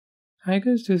Hi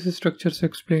guys, this is Structures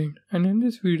Explained, and in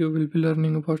this video we'll be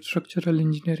learning about structural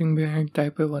engineering behind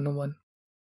Taipei 101.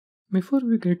 Before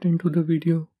we get into the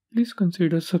video, please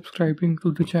consider subscribing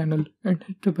to the channel and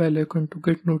hit the bell icon to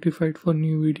get notified for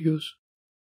new videos.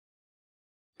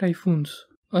 Typhoons,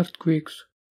 earthquakes,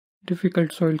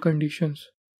 difficult soil conditions,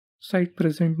 site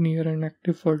present near an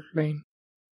active fault line,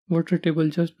 water table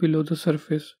just below the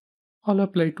surface, all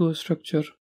apply to a structure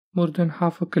more than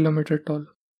half a kilometer tall.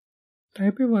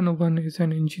 Taipei 101 is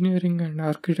an engineering and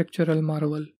architectural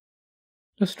marvel.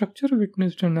 The structure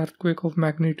witnessed an earthquake of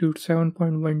magnitude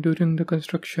 7.1 during the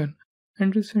construction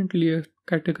and recently a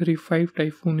Category 5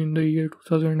 typhoon in the year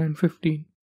 2015.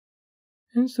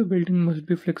 Hence, the building must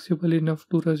be flexible enough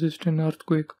to resist an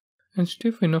earthquake and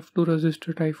stiff enough to resist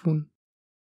a typhoon.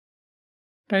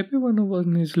 Taipei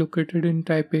 101 is located in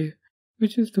Taipei,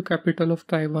 which is the capital of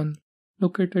Taiwan,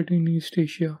 located in East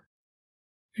Asia.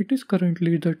 It is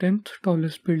currently the 10th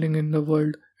tallest building in the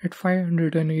world at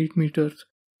 508 meters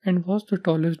and was the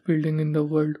tallest building in the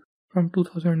world from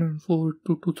 2004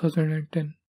 to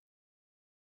 2010.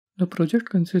 The project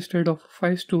consisted of a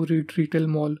 5-storied retail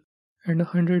mall and a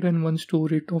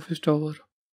 101-storied office tower.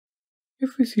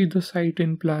 If we see the site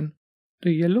in plan,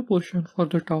 the yellow portion for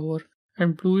the tower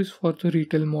and blue is for the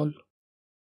retail mall.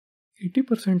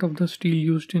 80% of the steel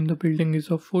used in the building is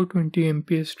of 420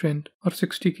 MPa strength or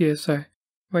 60 KSI,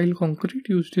 while concrete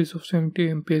used is of 70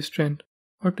 MPa strength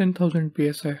or 10,000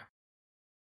 psi.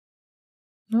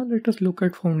 Now let us look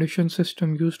at foundation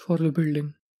system used for the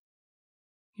building.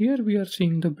 Here we are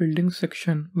seeing the building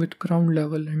section with ground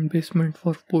level and basement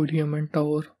for podium and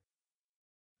tower.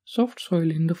 Soft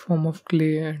soil in the form of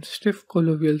clay and stiff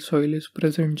colloidal soil is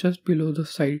present just below the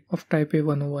site of Taipei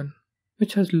 101,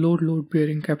 which has low load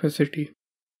bearing capacity.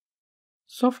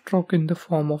 Soft rock in the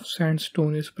form of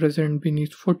sandstone is present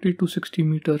beneath 40 to 60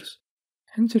 meters,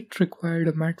 hence it required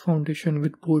a mat foundation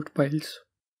with board piles.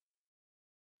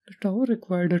 The tower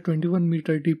required a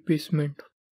 21-meter deep basement.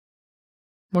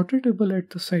 Water table at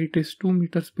the site is 2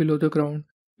 meters below the ground,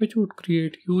 which would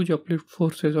create huge uplift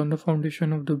forces on the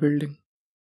foundation of the building.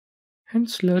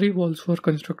 Hence slurry walls were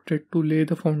constructed to lay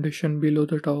the foundation below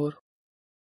the tower.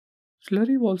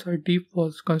 Slurry walls are deep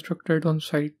walls constructed on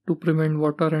site to prevent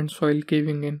water and soil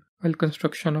caving in while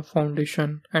construction of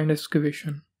foundation and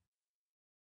excavation.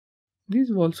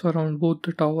 These walls surround both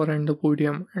the tower and the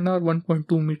podium and are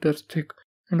 1.2 meters thick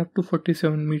and up to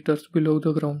 47 meters below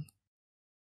the ground.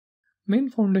 Main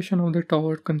foundation of the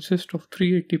tower consists of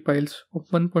 380 piles of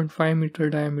 1.5 meter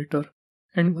diameter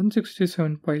and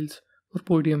 167 piles for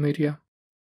podium area.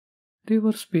 They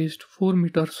were spaced 4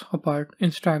 meters apart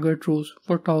in staggered rows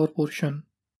for tower portion.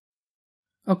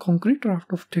 A concrete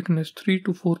raft of thickness 3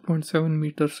 to 4.7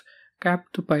 meters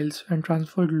capped the piles and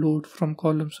transferred load from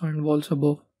columns and walls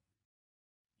above.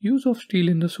 Use of steel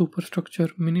in the superstructure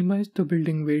minimized the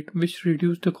building weight, which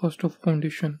reduced the cost of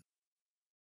foundation.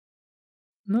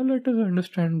 Now let us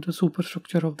understand the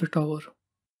superstructure of the tower.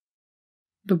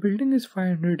 The building is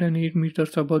 508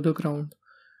 meters above the ground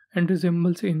and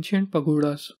resembles ancient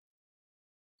pagodas.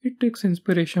 It takes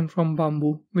inspiration from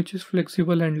bamboo, which is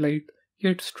flexible and light,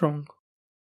 yet strong.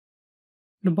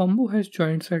 The bamboo has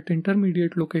joints at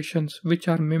intermediate locations which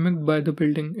are mimicked by the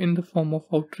building in the form of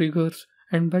outriggers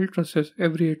and belt trusses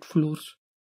every 8 floors.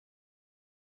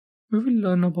 We will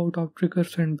learn about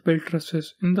outriggers and belt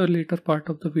trusses in the later part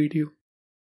of the video.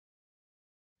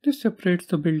 This separates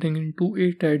the building into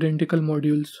 8 identical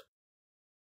modules.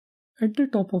 At the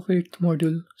top of 8th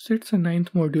module sits a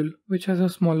 9th module which has a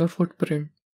smaller footprint.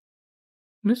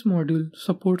 This module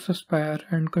supports a spire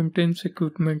and contains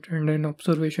equipment and an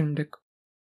observation deck.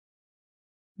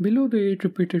 Below the 8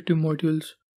 repetitive modules,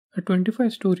 a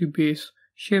 25-story base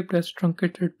shaped as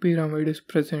truncated pyramid is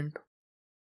present.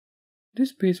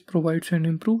 This base provides an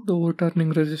improved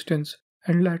overturning resistance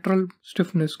and lateral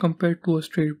stiffness compared to a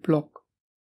straight block.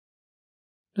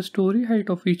 The story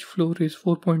height of each floor is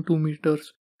 4.2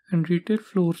 meters and retail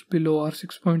floors below are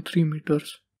 6.3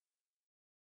 meters.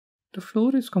 The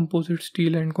floor is composite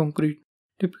steel and concrete,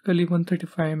 typically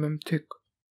 135 mm thick.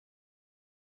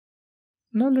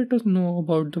 Now let us know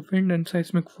about the wind and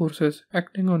seismic forces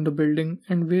acting on the building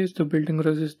and ways the building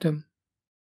resists them.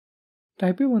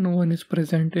 Taipei 101 is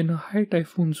present in a high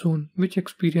typhoon zone which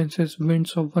experiences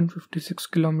winds of 156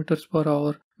 km per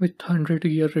hour with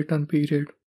 100-year return period.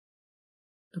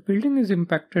 The building is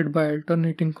impacted by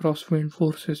alternating crosswind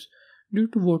forces due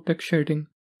to vortex shedding,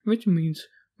 which means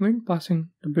wind passing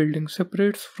the building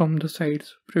separates from the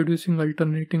sides, producing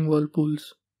alternating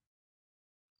whirlpools.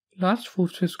 Large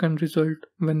forces can result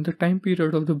when the time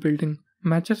period of the building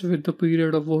matches with the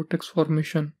period of vortex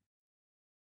formation.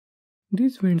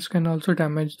 These winds can also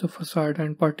damage the facade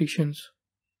and partitions.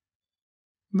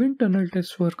 Wind tunnel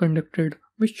tests were conducted,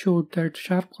 which showed that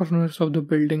sharp corners of the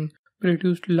building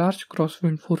produced large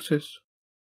crosswind forces.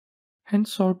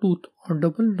 Hence, sawtooth or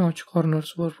double notch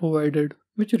corners were provided,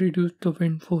 which reduced the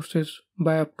wind forces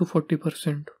by up to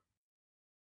 40%.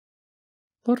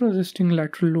 For resisting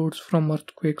lateral loads from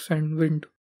earthquakes and wind,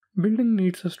 building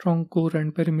needs a strong core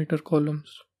and perimeter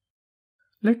columns.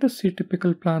 Let us see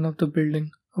typical plan of the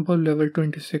building above level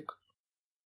 26.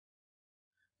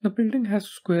 The building has a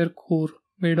square core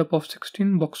made up of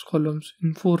 16 box columns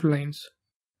in 4 lines,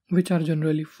 which are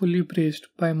generally fully braced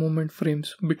by moment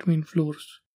frames between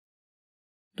floors.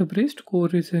 The braced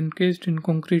core is encased in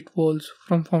concrete walls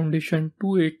from foundation to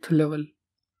 8th level.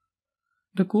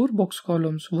 The core box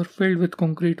columns were filled with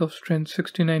concrete of strength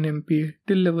 69 MPa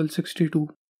till level 62.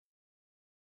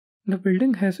 The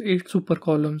building has 8 super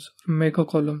columns or mega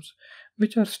columns,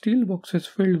 which are steel boxes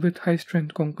filled with high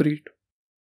strength concrete.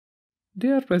 They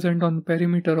are present on the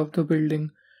perimeter of the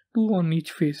building, 2 on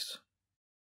each face.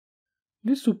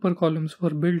 These super columns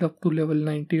were built up to level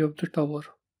 90 of the tower.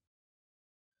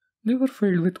 They were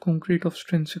filled with concrete of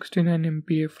strength 69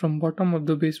 MPa from bottom of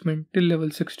the basement till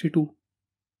level 62.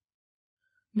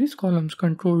 These columns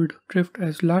controlled drift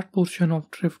as large portion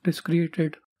of drift is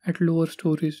created at lower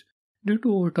stories due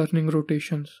to overturning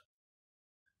rotations.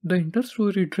 The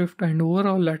interstory drift and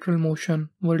overall lateral motion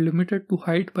were limited to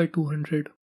height by 200.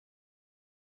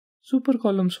 Super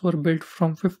columns were built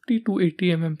from 50 to 80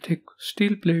 mm thick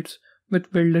steel plates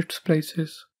with welded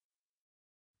splices.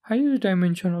 Highest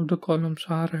dimension of the columns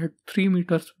are at 3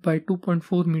 meters by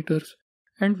 2.4 meters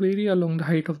and vary along the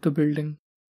height of the building.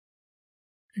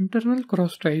 Internal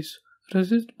cross ties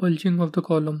resist bulging of the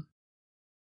column.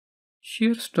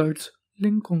 Shear studs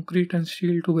link concrete and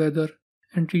steel together,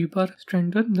 and rebar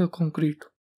strengthen the concrete.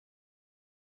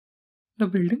 The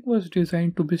building was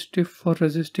designed to be stiff for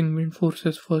resisting wind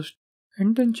forces first,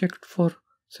 and then checked for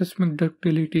seismic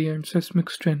ductility and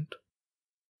seismic strength.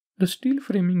 The steel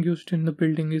framing used in the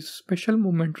building is special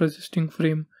moment resisting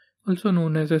frame, also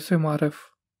known as SMRF.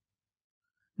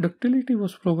 Ductility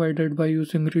was provided by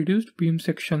using reduced beam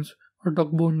sections or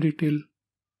dockbone detail.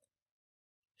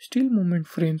 Steel moment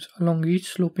frames along each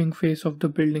sloping face of the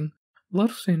building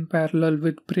works in parallel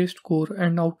with braced core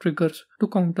and outriggers to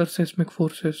counter seismic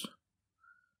forces.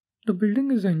 The building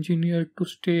is engineered to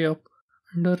stay up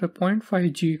under a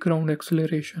 0.5 g ground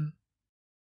acceleration.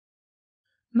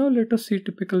 Now let us see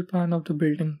typical plan of the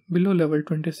building below level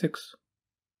 26.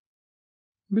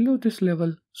 Below this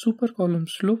level, super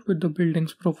columns slope with the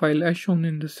building's profile as shown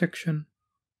in this section.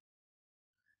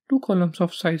 2 columns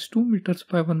of size 2 meters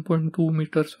by 1.2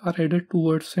 meters are added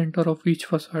towards center of each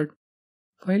facade,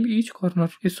 while each corner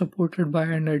is supported by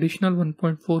an additional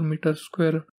 1.4 meter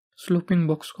square sloping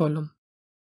box column.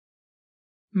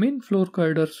 Main floor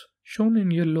girders, shown in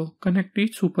yellow, connect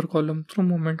each super column through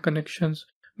moment connections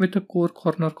with a core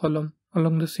corner column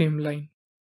along the same line.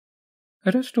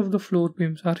 The rest of the floor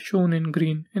beams are shown in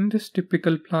green in this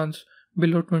typical plans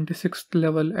below 26th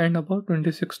level and above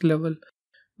 26th level,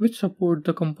 which support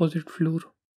the composite floor.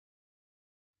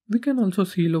 We can also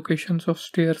see locations of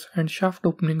stairs and shaft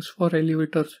openings for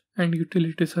elevators and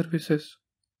utility services.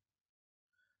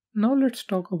 Now let's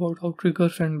talk about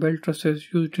outriggers and belt trusses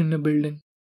used in a building.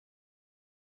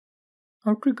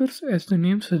 Outriggers, as the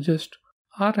name suggests,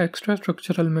 are extra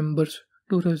structural members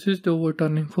to resist the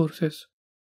overturning forces.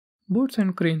 Boats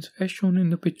and cranes, as shown in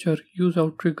the picture, use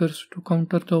outriggers to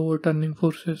counter the overturning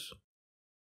forces.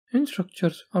 In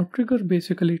structures, outriggers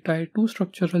basically tie 2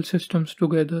 structural systems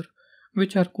together,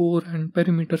 which are core and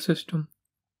perimeter system.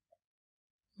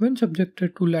 When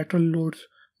subjected to lateral loads,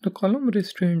 the column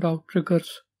restrained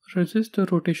outriggers resist the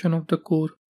rotation of the core,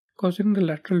 causing the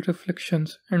lateral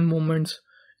reflections and moments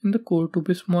in the core to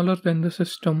be smaller than the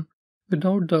system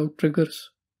without the outriggers.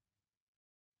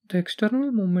 The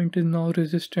external movement is now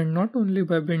resisted not only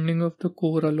by bending of the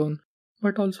core alone,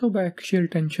 but also by axial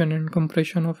tension and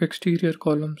compression of exterior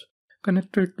columns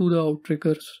connected to the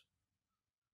outriggers.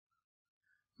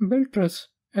 Belt truss,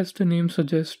 as the name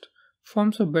suggests,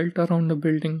 forms a belt around the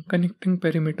building connecting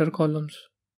perimeter columns.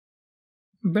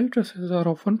 Belt trusses are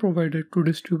often provided to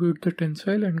distribute the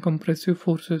tensile and compressive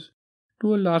forces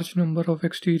to a large number of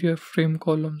exterior frame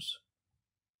columns.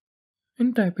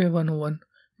 In Taipei 101,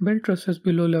 belt trusses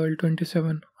below level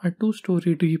 27 are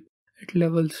 2-story deep at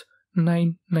levels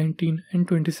 9, 19, and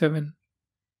 27.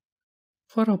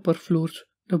 For upper floors,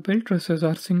 the belt trusses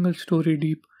are single-story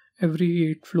deep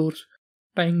every 8 floors,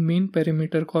 tying main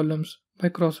perimeter columns by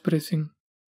cross-bracing.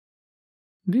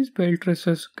 These belt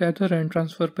trusses gather and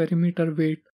transfer perimeter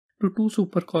weight to 2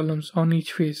 super columns on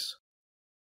each face.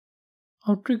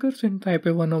 Outriggers in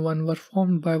Taipei 101 were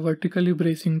formed by vertically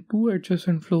bracing two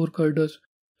adjacent floor girders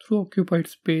through occupied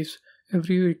space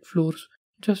every 8 floors,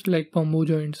 just like bamboo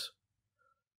joints.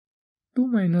 Two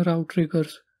minor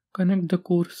outriggers connect the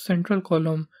core's central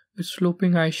column with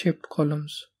sloping eye-shaped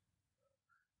columns.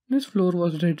 This floor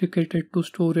was dedicated to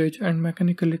storage and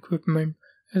mechanical equipment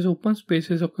as open space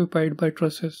is occupied by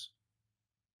trusses.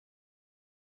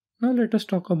 Now let us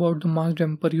talk about the mass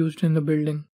damper used in the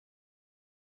building.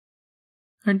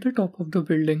 At the top of the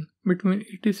building, between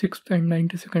 86th and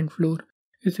 92nd floor,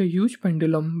 is a huge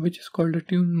pendulum which is called a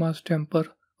tuned mass damper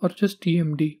or just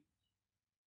TMD.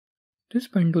 This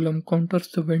pendulum counters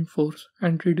the wind force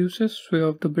and reduces sway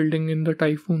of the building in the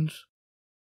typhoons.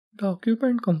 The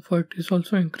occupant comfort is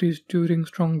also increased during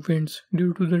strong winds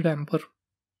due to the damper.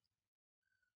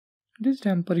 This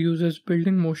damper uses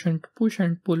building motion to push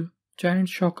and pull giant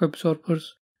shock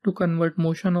absorbers to convert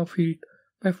motion of heat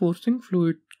by forcing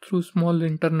fluid through small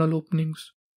internal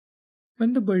openings.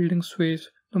 When the building sways,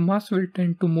 the mass will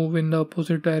tend to move in the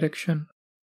opposite direction.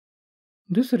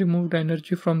 This removed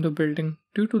energy from the building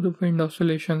due to the wind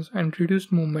oscillations and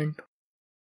reduced movement.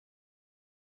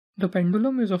 The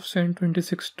pendulum is of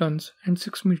 726 tons and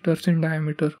 6 meters in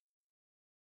diameter.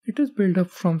 It is built up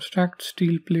from stacked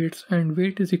steel plates and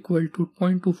weight is equal to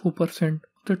 0.24% of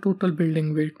the total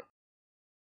building weight.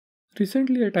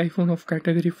 Recently, a typhoon of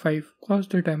Category 5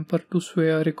 caused the damper to sway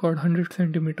a record 100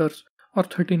 centimeters or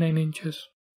 39 inches.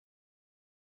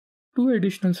 Two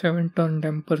additional 7-ton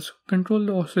dampers control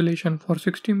the oscillation for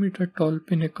 60-meter tall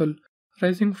pinnacle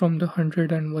rising from the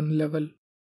 101 level.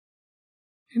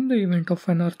 In the event of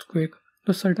an earthquake,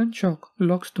 the sudden shock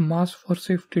locks the mass for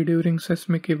safety during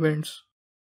seismic events.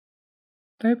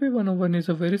 Taipei 101 is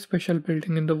a very special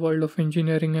building in the world of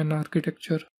engineering and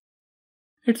architecture.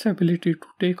 Its ability to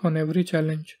take on every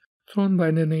challenge thrown by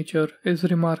the nature is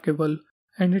remarkable,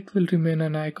 and it will remain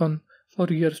an icon for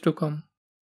years to come.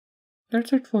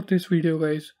 That's it for this video,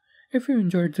 guys. If you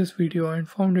enjoyed this video and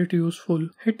found it useful,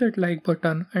 hit that like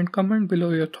button and comment below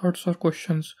your thoughts or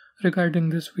questions regarding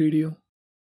this video.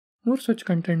 More such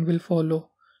content will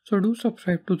follow, so do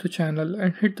subscribe to the channel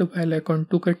and hit the bell icon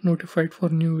to get notified for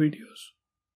new videos.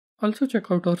 Also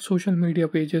check out our social media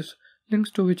pages,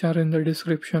 links to which are in the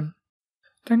description.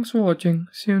 Thanks for watching,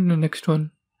 see you in the next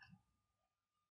one.